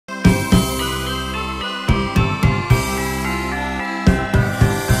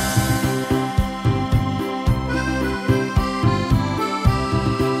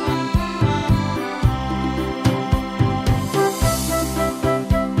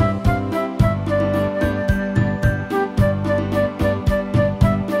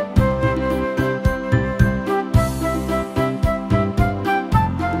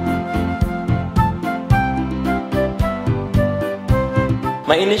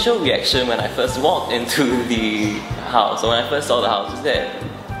My initial reaction when I first walked into the house, or when I first saw the house, is that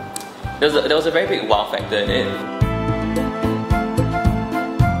there was a very big wow factor in it.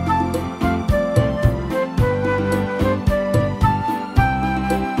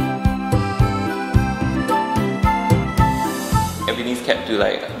 Everything's kept to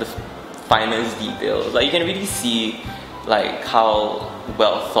like the finest details. Like you can really see like how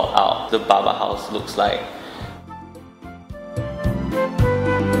well thought out the Baba House looks like.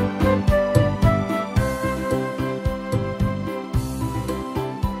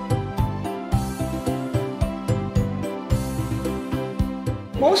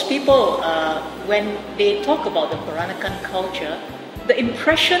 Most people, when they talk about the Peranakan culture, the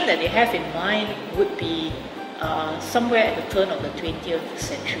impression that they have in mind would be somewhere at the turn of the 20th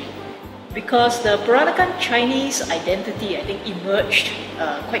century. Because the Peranakan Chinese identity, I think, emerged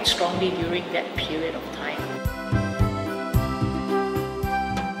quite strongly during that period of time.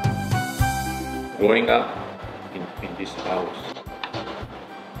 Growing up in this house,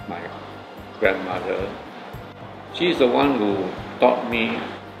 my grandmother, she's the one who taught me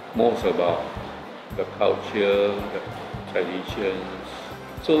most about the culture, the traditions.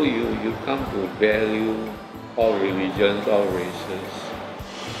 So you come to value all religions, all races,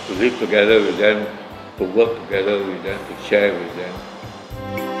 to live together with them, to work together with them, to share with them.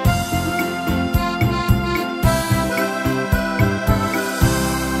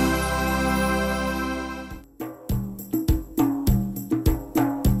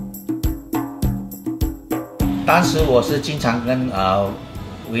当时我是经常跟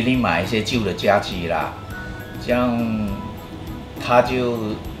威利买一些旧的家具啦，这样他就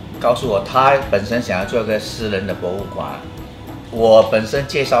告诉我，他本身想要做一个私人的博物馆。我本身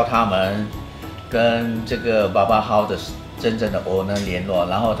介绍他们跟这个Baba House的真正的 owner 联络，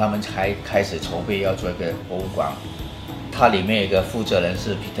然后他们才开始筹备要做一个博物馆。它里面有一个负责人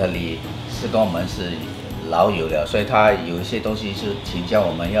是Peter Lee，是跟我们是老友的，所以他有一些东西是请教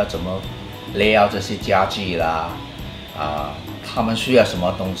我们要怎么layout这些家具啦，他们需要什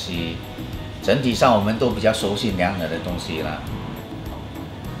么东西，整体上我们都比较熟悉两人的东西啦。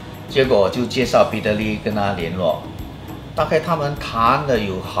结果我就介绍Peter Lee跟他联络，大概他们谈了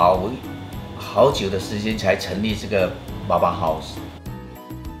有好久的时间才成立这个Baba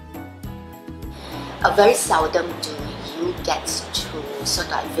House。Very seldom do you get to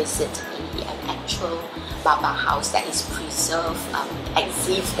sort of visit an actual Baba House that is preserved,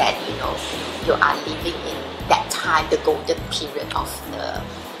 exhibits that you are living in that time, the golden period of the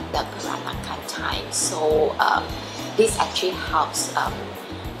Peranakan time. So this actually helps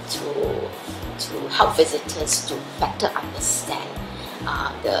to help visitors to better understand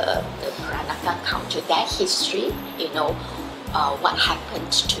the Peranakan culture, their history. What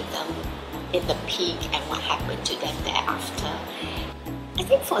happened to them in the peak and what happened to them thereafter. I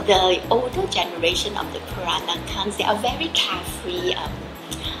think for the older generation of the Peranakans, they are very carefree,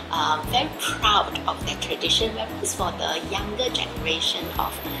 very proud of their tradition, whereas for the younger generation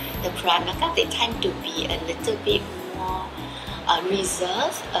of the Peranakan, they tend to be a little bit more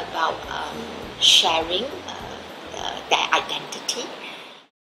reserved about sharing their identity.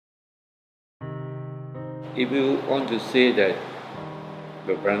 If you want to say that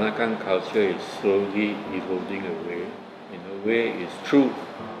the Peranakan culture is slowly eroding away, in a way it's true,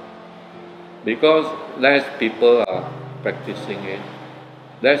 because less people are practicing it,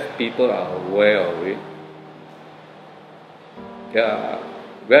 less people are aware of it. There are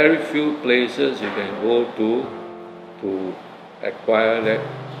very few places you can go to acquire that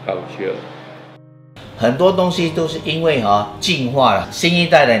culture. 很多东西都是因为进化了，新一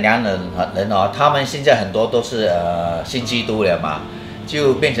代的两人他们现在很多都是信基督了嘛，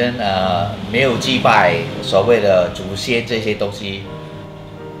就变成没有祭拜所谓的祖先这些东西。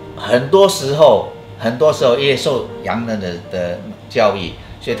很多时候因为受洋人的教育，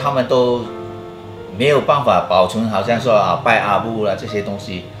所以他们都没有办法保存，好像说拜阿布啦这些东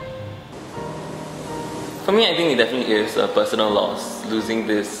西。For me, I think it definitely is a personal loss, losing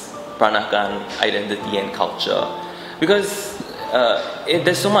this Peranakan identity and culture, because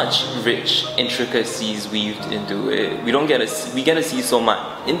there's so much rich intricacies weaved into it. We get to see so much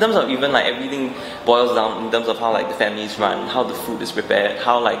in terms of even like everything boils down in terms of how like the families run, how the food is prepared,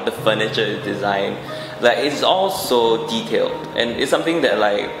 how like the furniture is designed. Like it's all so detailed, and it's something that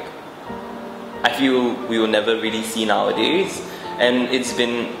like I feel we will never really see nowadays, and it's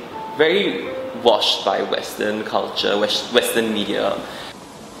been very washed by Western culture, Western media.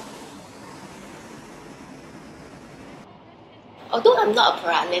 Although I'm not a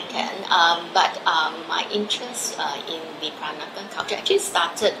Peranakan, but my interest in the Peranakan culture actually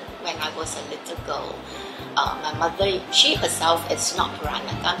started when I was a little girl. My mother, she herself is not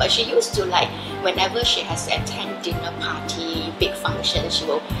Peranakan, but she used to like, whenever she has to attend dinner party, big functions, she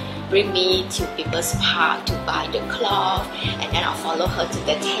will bring me to People's Park to buy the cloth, and then I'll follow her to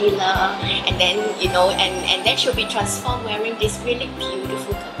the tailor, and then, you know, and then she'll be transformed wearing this really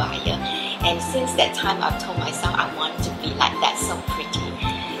beautiful kebaya. And since that time, I've told myself I want to be like that, so pretty.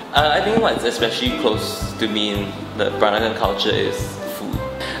 I think what's especially close to me in the Peranakan culture is food.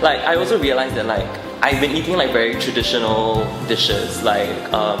 Like, I also realized that like, I've been eating like very traditional dishes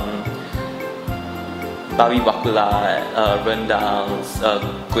like babi bakula, rendangs,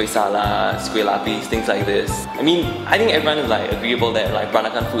 kuih salas, kuih lapis, things like this. I mean, I think everyone is like agreeable that like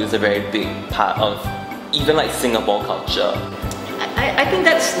Peranakan food is a very big part of even like Singapore culture. I think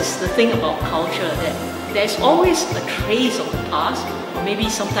that's the thing about culture, that there's always a trace of the past, or maybe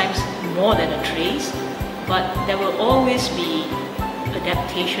sometimes more than a trace, but there will always be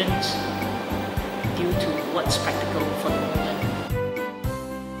adaptations due to what's practical for the moment.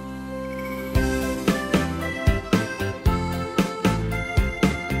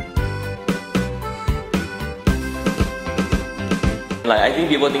 Like, I think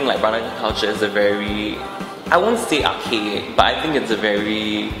people think like Peranakan culture is a very, I won't say archaic, but I think it's a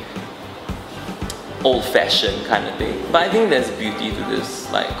very old-fashioned kind of thing. But I think there's beauty to this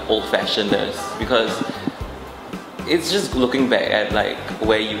like old-fashionedness, because it's just looking back at like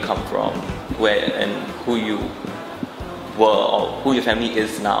where you come from, where and who you were, or who your family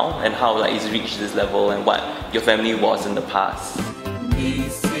is now, and how like it's reached this level, and what your family was in the past.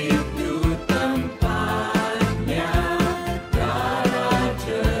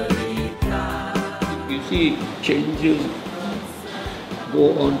 You see, changes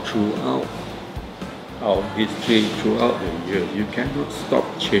go on throughout our history, throughout the years. You cannot stop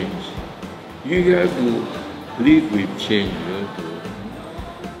change. You have to live with change. You have to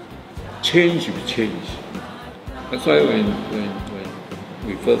change with change. That's why when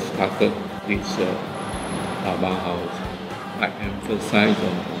we first started this Baba House, I emphasize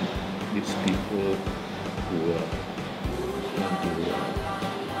on these people who want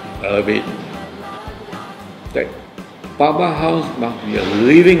to elevate that Baba House must be a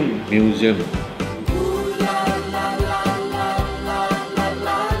living museum.